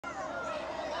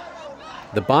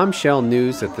The bombshell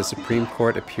news that the Supreme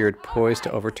Court appeared poised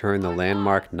to overturn the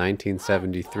landmark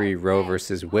 1973 Roe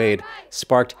v. Wade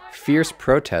sparked fierce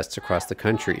protests across the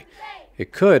country.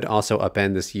 It could also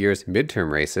upend this year's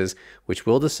midterm races, which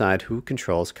will decide who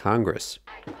controls Congress.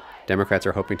 Democrats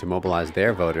are hoping to mobilize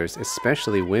their voters,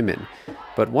 especially women.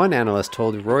 But one analyst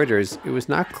told Reuters it was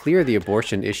not clear the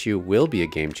abortion issue will be a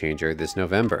game changer this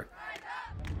November.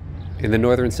 In the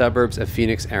northern suburbs of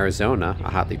Phoenix, Arizona,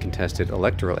 a hotly contested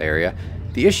electoral area,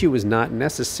 the issue was not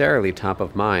necessarily top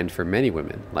of mind for many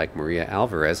women, like Maria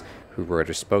Alvarez, who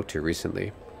Reuters spoke to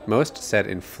recently. Most said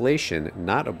inflation,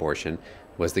 not abortion,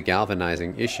 was the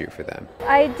galvanizing issue for them.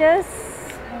 I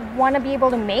just want to be able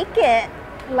to make it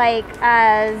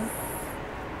as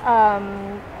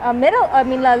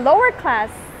a lower class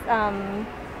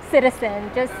citizen,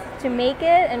 just to make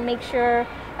it and make sure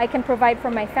I can provide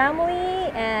for my family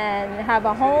and have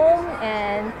a home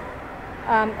and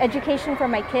education for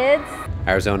my kids.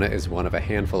 Arizona is one of a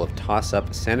handful of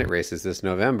toss-up Senate races this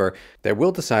November that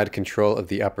will decide control of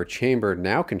the upper chamber,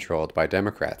 now controlled by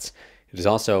Democrats. It is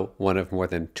also one of more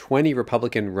than 20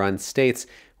 Republican-run states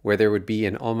where there would be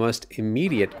an almost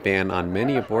immediate ban on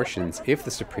many abortions if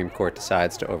the Supreme Court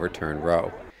decides to overturn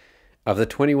Roe. Of the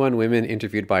 21 women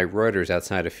interviewed by Reuters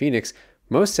outside of Phoenix,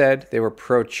 most said they were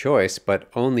pro-choice, but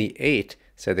only 8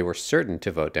 said they were certain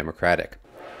to vote Democratic.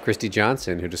 Christy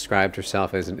Johnson, who described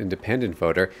herself as an independent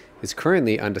voter, is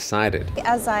currently undecided.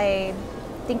 As I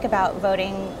think about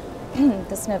voting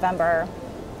this November,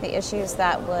 the issues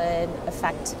that would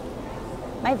affect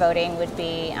my voting would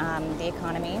be the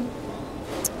economy,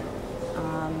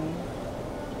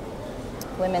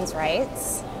 women's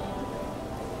rights,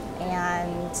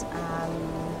 and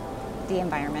the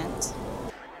environment.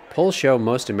 Polls show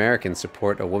most Americans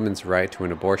support a woman's right to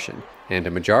an abortion, and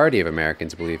a majority of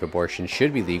Americans believe abortion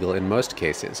should be legal in most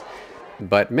cases.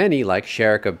 But many, like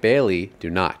Sherika Bailey, do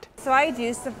not. So I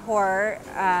do support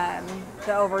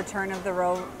the overturn of the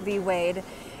Roe v. Wade,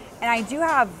 and I do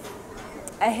have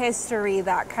a history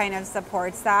that kind of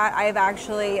supports that. I've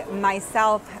actually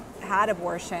myself had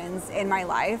abortions in my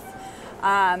life.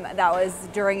 That was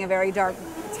during a very dark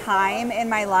time in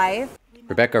my life.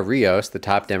 Rebecca Rios, the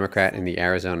top Democrat in the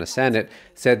Arizona Senate,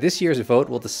 said this year's vote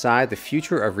will decide the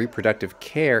future of reproductive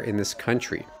care in this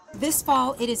country. This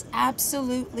fall, it is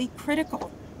absolutely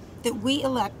critical that we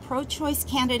elect pro-choice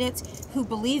candidates who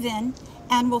believe in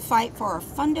and will fight for our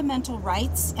fundamental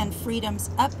rights and freedoms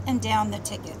up and down the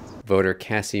ticket. Voter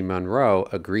Cassie Monroe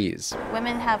agrees.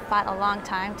 Women have fought a long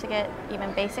time to get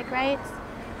even basic rights,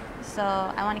 so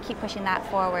I want to keep pushing that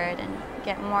forward and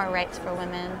get more rights for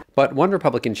women. But one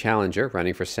Republican challenger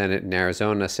running for Senate in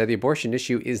Arizona said the abortion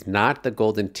issue is not the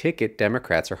golden ticket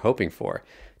Democrats are hoping for,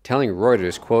 telling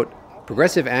Reuters, quote,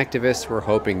 "Progressive activists were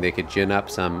hoping they could gin up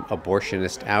some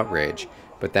abortionist outrage,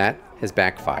 but that has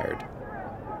backfired."